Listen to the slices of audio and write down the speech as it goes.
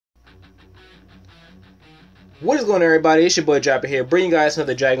What is going on, everybody? It's your boy Drapahh here, bringing you guys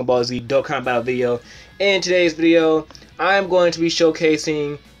another Dragon Ball Z Dokkan Battle video. In today's video, I'm going to be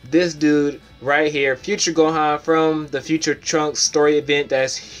showcasing this dude right here, Future Gohan from the Future Trunks story event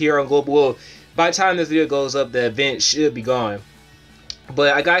that's here on Global. Well, by the time this video goes up, the event should be gone.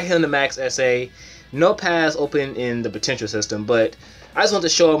 But I got him the Max SA. No pass open in the potential system, but I just want to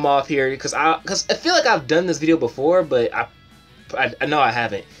show him off here because I feel like I've done this video before, but I know I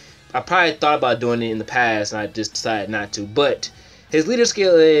haven't. I probably thought about doing it in the past and I just decided not to. But his leader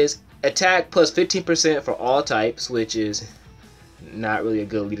skill is attack plus 15% for all types, which is not really a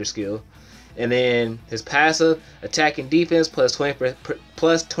good leader skill. And then his passive, attack and defense plus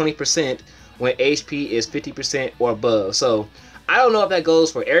 20% when HP is 50% or above. So I don't know if that goes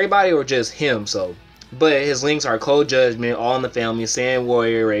for everybody or just him. So, but his links are Cold Judgment, All in the Family, Saiyan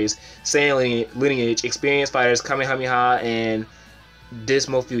Warrior Race, Saiyan Lineage, Experienced Fighters, Kamehameha, and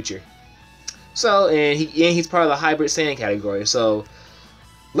Dismal Future. So, and he's part of the hybrid Saiyan category. So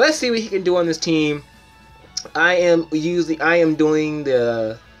let's see what he can do on this team. I am doing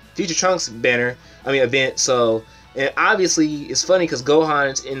the Future Trunks event. So, and obviously it's funny because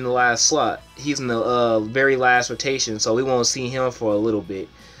Gohan's in the last slot. He's in the very last rotation, so we won't see him for a little bit.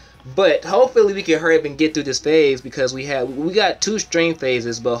 But hopefully we can hurry up and get through this phase because we got 2 strength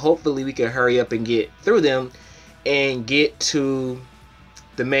phases. But hopefully we can hurry up and get through them and get to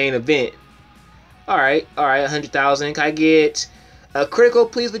the main event. Alright, 100,000. Can I get a critical,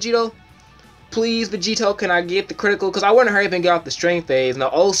 please, Vegito? Please, Vegito, can I get the critical? Because I want to hurry up and get off the strength phase. And I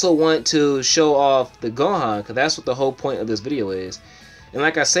also want to show off the Gohan, because that's what the whole point of this video is. And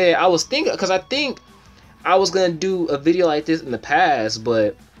like I said, I was thinking, because I think I was going to do a video like this in the past,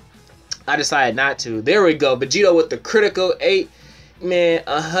 but I decided not to. There we go. Vegito with the critical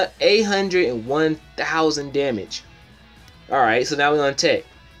 801,000 damage. Alright, so now we're on tech.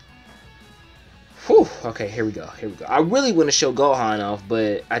 Whew, okay, here we go. I really want to show Gohan off,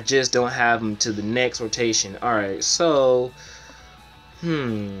 but I just don't have him to the next rotation. Alright, so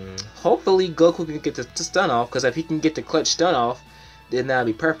hopefully Goku can get the stun off, because if he can get the clutch stun off, then that'll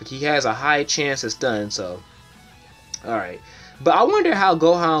be perfect. He has a high chance of stun, so alright. But I wonder how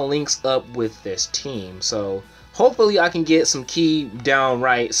Gohan links up with this team. So hopefully I can get some ki down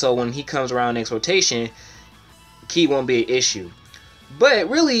right, so when he comes around next rotation, ki won't be an issue. But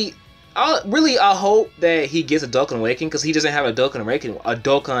really, I hope that he gets a Dokkan Awakening, because he doesn't have a Dokkan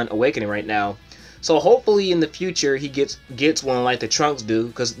Awakening right now. So hopefully in the future he gets one like the Trunks do,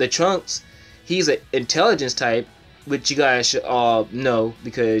 because the Trunks, he's an intelligence type, which you guys should all know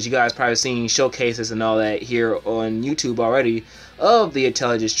because you guys probably seen showcases and all that here on YouTube already of the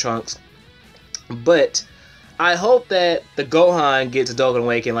intelligence Trunks. But I hope that the Gohan gets a Dokkan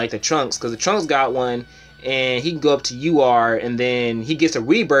Awakening like the Trunks, because the Trunks got one. And he can go up to UR, and then he gets a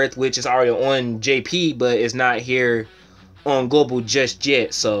rebirth, which is already on JP, but it's not here on Global just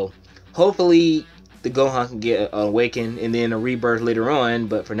yet. So hopefully the Gohan can get an awaken and then a rebirth later on.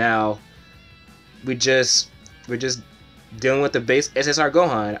 But for now, we're just dealing with the base SSR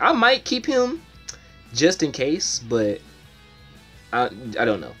Gohan. I might keep him just in case, but I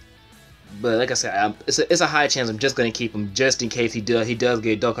don't know. But like I said, it's a high chance I'm just going to keep him just in case he does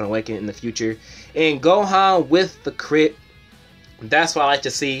get Dokkan Awakening in the future. And Gohan with the crit, that's what I like to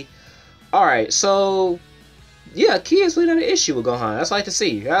see. Alright, so yeah, ki is really not an issue with Gohan. That's what I like to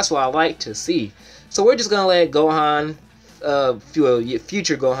see. That's what I like to see. So we're just going to let Gohan,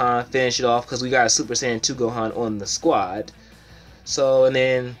 Future Gohan, finish it off because we got a Super Saiyan 2 Gohan on the squad. So, and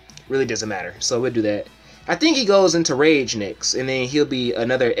then really doesn't matter. So we'll do that. I think he goes into Rage next, and then he'll be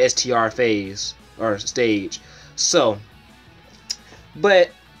another STR phase or stage. So, but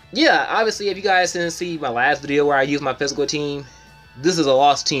yeah, obviously, if you guys didn't see my last video where I used my physical team, this is a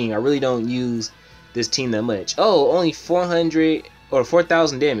lost team. I really don't use this team that much. Oh, only 400 or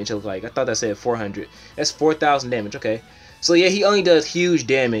 4,000 damage. It looked like I thought that said 400. That's 4,000 damage. Okay, so yeah, he only does huge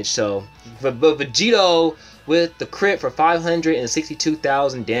damage. So, but Vegito with the crit for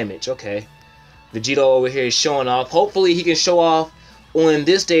 562,000 damage. Okay. Vegito over here is showing off. Hopefully he can show off on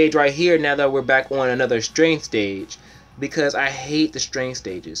this stage right here now that we're back on another strength stage, because I hate the strength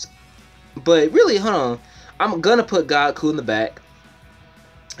stages. But really, hold on, I'm gonna put Goku in the back,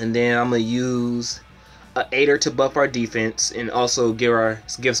 and then I'm gonna use a Aider to buff our defense and also give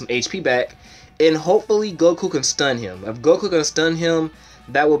some HP back, and hopefully Goku can stun him. If Goku can stun him,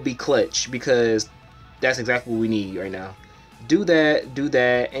 that will be clutch, because that's exactly what we need right now. Do that,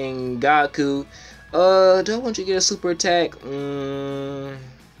 and Goku, do I want you to get a super attack? It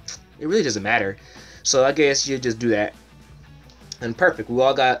really doesn't matter. So I guess you just do that. And perfect, we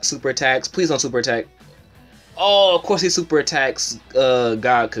all got super attacks. Please don't super attack. Oh, of course he super attacks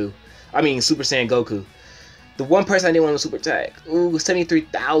Goku. I mean Super Saiyan Goku. The one person I didn't want to super attack. Ooh,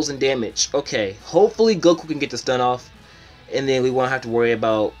 73,000 damage. Okay, hopefully Goku can get the stun off, and then we won't have to worry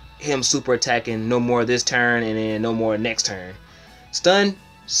about him super attacking no more this turn, and then no more next turn. Stun,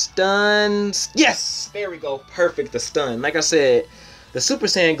 stuns. Yes, there we go. Perfect. The stun. Like I said, the Super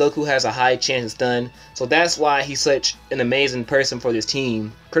Saiyan Goku has a high chance of stun, so that's why he's such an amazing person for this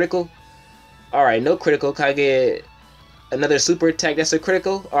team. Critical. All right, no critical. Can I get another super attack? That's a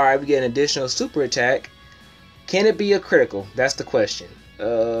critical. All right, we get an additional super attack. Can it be a critical? That's the question.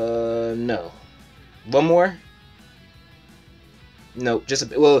 No. One more? Nope.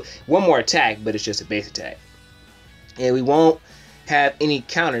 Just one more attack, but it's just a base attack. And we won't have any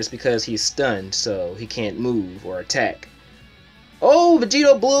counters because he's stunned, so he can't move or attack. Oh,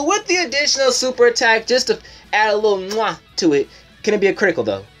 Vegito Blue with the additional super attack just to add a little mwah to it. Can it be a critical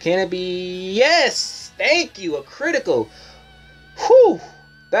though? Can it be? Yes! Thank you, a critical. Whew!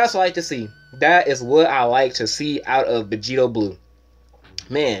 That's what I like to see. That is what I like to see out of Vegito Blue.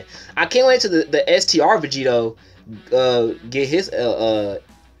 Man, I can't wait till the STR Vegito get his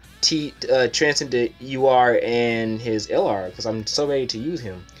Transcendent UR and his LR, because I'm so ready to use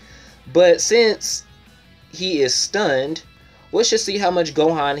him. But since he is stunned, let's just see how much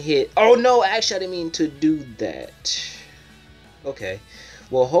Gohan hit. Oh no, actually I didn't mean to do that. Okay.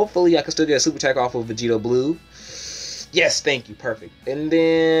 Well, hopefully I can still get a super attack off of Vegito Blue. Yes, thank you, perfect. And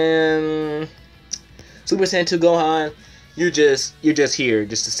then Super Saiyan 2 Gohan, you're just here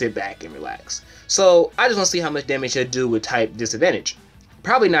just to sit back and relax. So I just want to see how much damage he'll do with type disadvantage.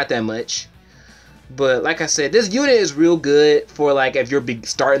 Probably not that much, but like I said, this unit is real good for like if you're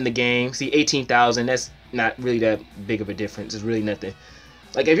starting the game. See, 18,000, that's not really that big of a difference. It's really nothing.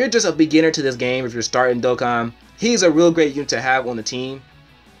 Like if you're just a beginner to this game, if you're starting Dokkan, he's a real great unit to have on the team.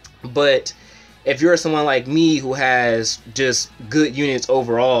 But if you're someone like me who has just good units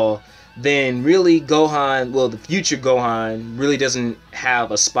overall, then really Gohan, well, the future Gohan really doesn't have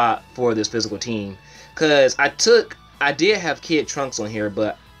a spot for this physical team. Because I did have Kid Trunks on here,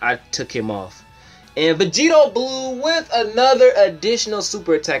 but I took him off. And Vegito Blue with another additional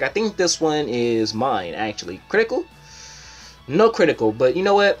super attack. I think this one is mine, actually. Critical? No critical, but you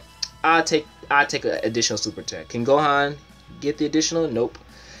know what? I'll take an additional super attack. Can Gohan get the additional? Nope.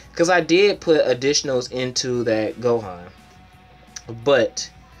 Because I did put additionals into that Gohan. But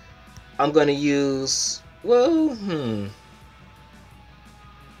I'm going to use, well,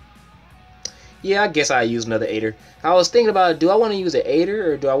 yeah, I guess I use another Aider. I was thinking about, do I want to use an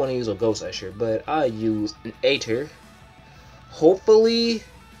Aider or do I want to use a Ghost Usher? But I'll use an Aider. Hopefully.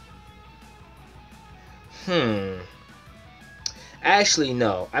 Actually,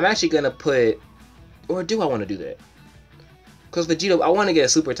 no. I'm actually going to put, or do I want to do that? Because Vegito, I want to get a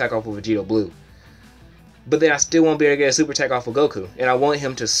super attack off of Vegito Blue. But then I still won't be able to get a super attack off of Goku. And I want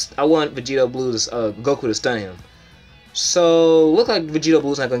Vegito Blue to, Goku to stun him. So, look like Vegito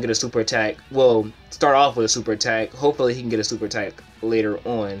Blue's not going to get a super attack. Well, start off with a super attack. Hopefully he can get a super attack later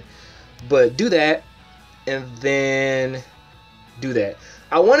on. But do that. And then do that.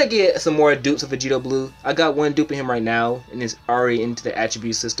 I want to get some more dupes of Vegito Blue. I got one dupe in him right now. And it's already into the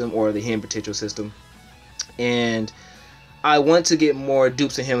attribute system or the hidden potential system. And I want to get more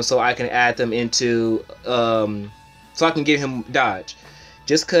dupes in him so I can add them into, so I can give him dodge.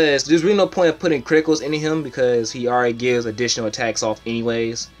 Just because there's really no point of putting criticals into him because he already gives additional attacks off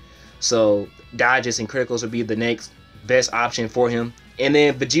anyways. So dodges and criticals would be the next best option for him. And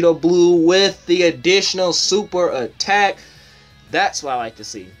then Vegito Blue with the additional super attack. That's what I like to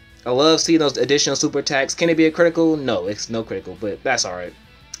see. I love seeing those additional super attacks. Can it be a critical? No, it's no critical, but that's alright.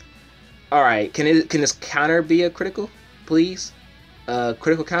 Alright, can this counter be a critical? Please?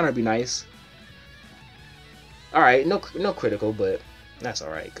 Critical counter would be nice. Alright, no critical, but that's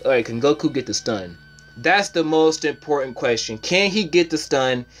alright. Alright, can Goku get the stun? That's the most important question. Can he get the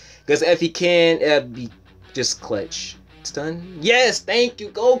stun? Because if he can, it'd be just clutch. Stun? Yes, thank you,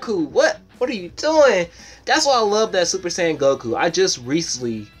 Goku. What are you doing? That's why I love that Super Saiyan Goku. I just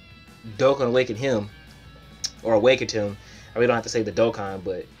recently Dokkan awakened him. Or awakened him. I really don't have to say the Dokkan,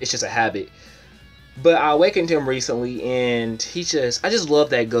 but it's just a habit. But I awakened him recently, and I just love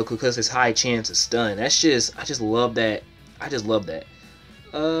that Goku because his high chance of stun. I just love that. I just love that.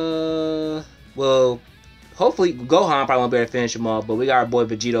 Well, hopefully Gohan probably won't be able to finish him off, but we got our boy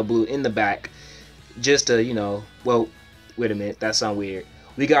Vegito Blue in the back, just to, you know, well, wait a minute, that sounds weird.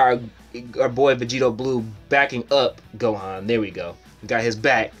 We got our boy Vegito Blue backing up Gohan. There we go. We got his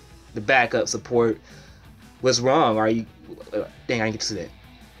back, the backup support. What's wrong? Are you? Dang, I didn't get to see that.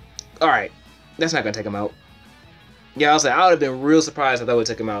 All right. That's not gonna take him out. Yeah, I was like, I would have been real surprised if that would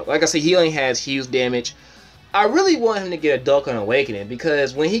take him out. Like I said, he only has huge damage. I really want him to get a Dokkan Awakening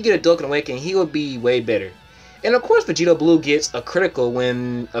because when he get a Dokkan Awakening, he would be way better. And of course, Vegito Blue gets a critical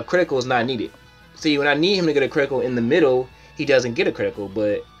when a critical is not needed. See, when I need him to get a critical in the middle, he doesn't get a critical,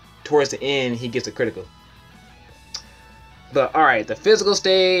 but towards the end, he gets a critical. But alright, the physical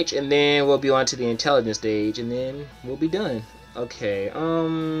stage, and then we'll be on to the intelligence stage, and then we'll be done. Okay,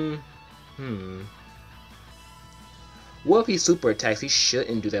 Well, if he super attacks, he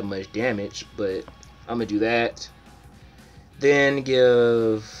shouldn't do that much damage, but I'm gonna do that. Then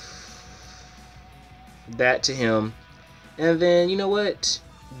give that to him. And then, you know what?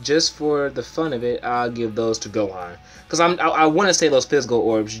 Just for the fun of it, I'll give those to Gohan. Because I want to say those physical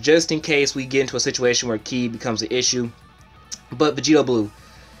orbs, just in case we get into a situation where Ki becomes an issue. But Vegito Blue,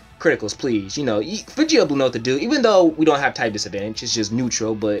 criticals, please. You know, Vegito Blue know what to do. Even though we don't have type disadvantage, it's just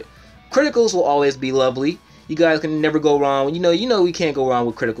neutral. But criticals will always be lovely. You guys can never go wrong. You know we can't go wrong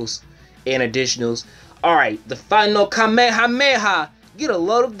with criticals and additionals. Alright, the final Kamehameha. Get a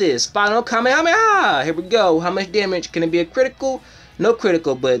load of this. Final Kamehameha. Here we go. How much damage? Can it be a critical? No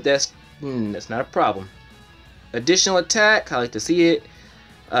critical, but that's not a problem. Additional attack. I like to see it.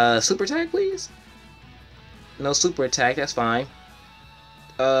 Super attack, please. No super attack. That's fine.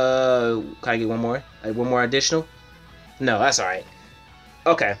 Can I get one more? Like one more additional? No, that's alright.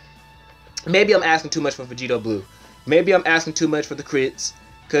 Okay. Maybe I'm asking too much for Vegito Blue. Maybe I'm asking too much for the crits,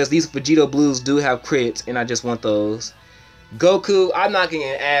 because these Vegito Blues do have crits, and I just want those. Goku, I'm not going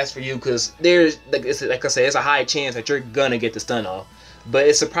to ask for you, because there's, like I said, it's a high chance that you're going to get the stun off. But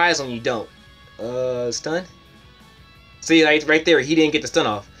it's surprising when you don't. Stun? See, like, right there, he didn't get the stun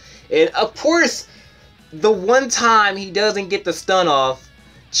off. And, of course, the one time he doesn't get the stun off,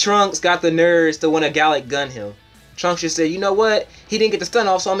 Trunks got the nerves to want to Gallic gun him. Trunks just said, you know what? He didn't get the stun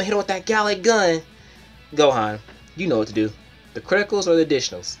off, so I'm going to hit him with that Gallic gun. Gohan, you know what to do. The criticals or the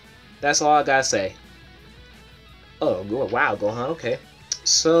additionals. That's all I got to say. Oh, wow, Gohan, okay.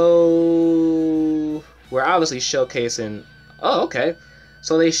 So, we're obviously showcasing... Oh, okay.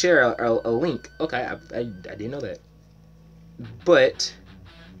 So they share a link. Okay, I didn't know that. But,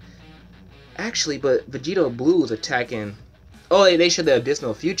 actually, Vegito Blue is attacking... Oh, they shared the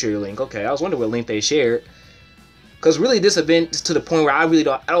additional future link. Okay, I was wondering what link they shared. Because really, this event is to the point where I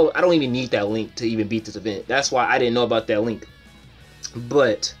don't even need that link to even beat this event. That's why I didn't know about that link.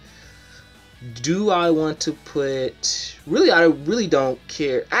 But... do I want to put... Really, I really don't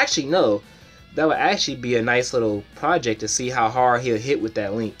care. Actually, no. That would actually be a nice little project to see how hard he'll hit with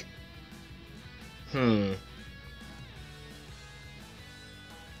that link. You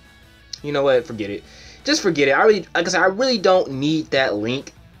know what? Forget it. Just forget it. Like I said, I really don't need that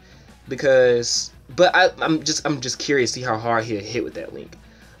link. Because... But I'm just curious to see how hard he'll hit with that link.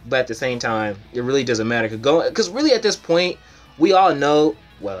 But at the same time, it really doesn't matter. Because really at this point, we all know...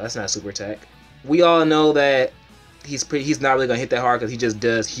 Well, that's not super attack. We all know that he's not really gonna hit that hard because he just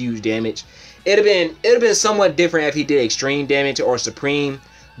does huge damage. It'd have been somewhat different if he did extreme damage or supreme,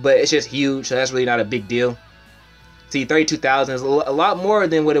 but it's just huge, so that's really not a big deal. See, 32,000 is a lot more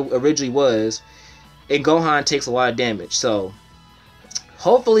than what it originally was, and Gohan takes a lot of damage. So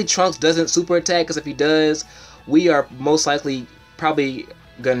hopefully Trunks doesn't super attack, because if he does, we are most likely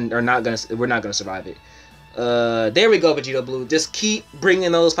we're not gonna survive it. There we go, Vegito Blue. Just keep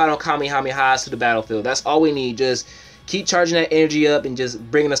bringing those final Kamehamehas to the battlefield. That's all we need. Just keep charging that energy up and just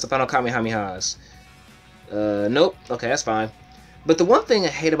bringing us the final Kamehamehas. Nope. Okay, that's fine. But the one thing I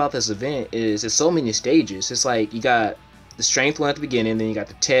hate about this event is there's so many stages. It's like you got the strength one at the beginning, then you got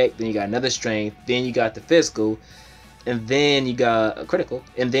the tech, then you got another strength, then you got the physical, and then you got a critical,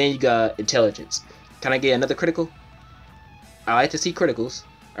 and then you got intelligence. Can I get another critical? I like to see criticals.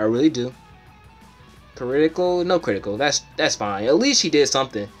 I really do. Critical, no critical. That's fine. At least he did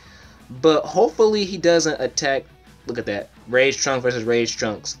something. But hopefully he doesn't attack. Look at that. Rage Trunks versus Rage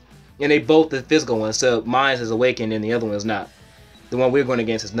Trunks. And they both the physical ones. So mine is awakened and the other one is not. The one we're going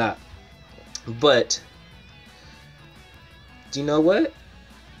against is not. But do you know what?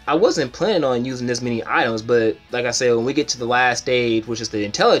 I wasn't planning on using this many items, but like I said, when we get to the last stage, which is the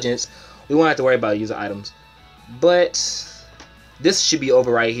intelligence, we won't have to worry about using items. But this should be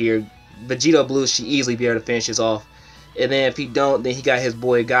over right here. Vegito Blue should easily be able to finish this off. And then if he don't, then he got his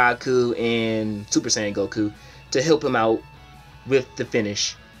boy Goku and Super Saiyan Goku to help him out with the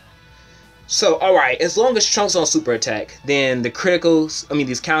finish. So, alright, as long as Trunks on super attack, then the criticals,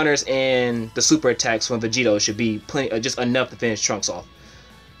 these counters and the super attacks from Vegito should be plenty, just enough to finish Trunks off.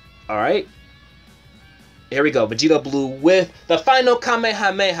 Alright. Here we go. Vegito Blue with the final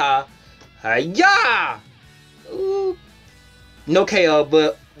Kamehameha. Hiya! Ooh. No KO,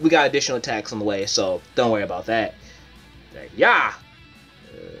 but we got additional attacks on the way, so don't worry about that. Yeah.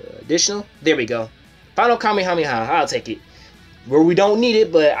 Additional. There we go. Final Kamehameha. I'll take it. Where we don't need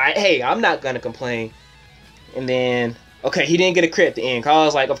it, but hey, I'm not gonna complain. And then, okay, he didn't get a crit at the end. Cause I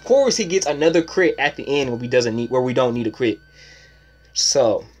was like, of course he gets another crit at the end where we don't need a crit.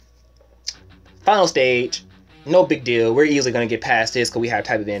 So, final stage, no big deal. We're easily gonna get past this because we have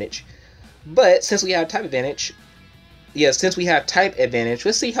type advantage. But since we have type advantage,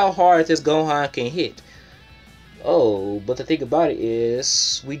 let's see how hard this Gohan can hit. Oh, but the thing about it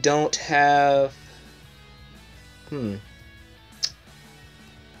is, we don't have.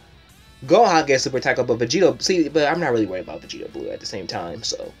 Gohan gets super attack up, but Vegeta. See, but I'm not really worried about Vegeta Blue at the same time,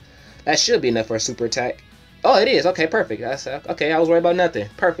 so that should be enough for a super attack. Oh, it is. Okay, perfect. That's okay. I was worried about nothing.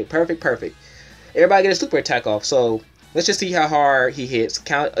 Perfect. Everybody get a super attack off. So let's just see how hard he hits.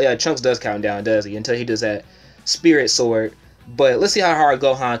 Trunks does count down, does he? Until he does that Spirit Sword. But let's see how hard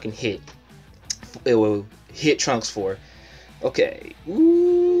Gohan can hit. It will hit Trunks for. Okay.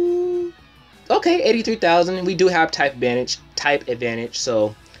 Ooh. Okay, 83,000. We do have type advantage. So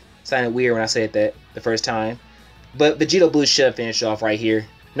it sounded weird when I said that the first time. But Vegeta Blue should finish off right here.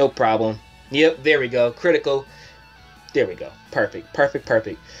 No problem. Yep, there we go. Critical. There we go.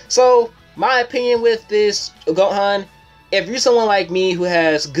 Perfect. So, my opinion with this Gohan, if you're someone like me who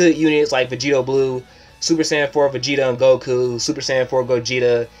has good units like Vegeta Blue, Super Saiyan 4 Vegeta and Goku, Super Saiyan 4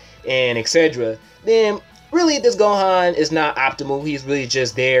 Gogeta, and etc., then really this Gohan is not optimal. He's really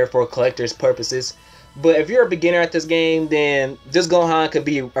just there for collector's purposes. But if you're a beginner at this game, then this Gohan could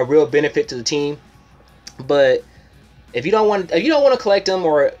be a real benefit to the team. But if you don't want to collect him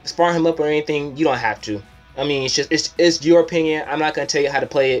or farm him up or anything, you don't have to. I mean, it's your opinion. I'm not gonna tell you how to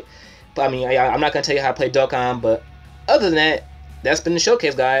play it. But I mean, I'm not gonna tell you how to play Dokkan. But other than that, that's been the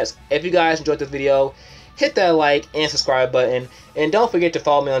showcase, guys. If you guys enjoyed this video, hit that like and subscribe button, and don't forget to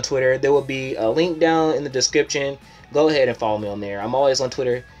follow me on Twitter. There will be a link down in the description. Go ahead and follow me on there. I'm always on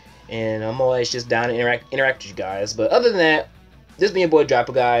Twitter, and I'm always just down to interact with you guys. But other than that, this has been your boy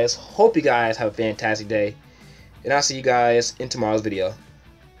Drapahh, guys. Hope you guys have a fantastic day. And I'll see you guys in tomorrow's video.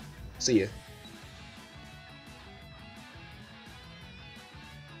 See ya.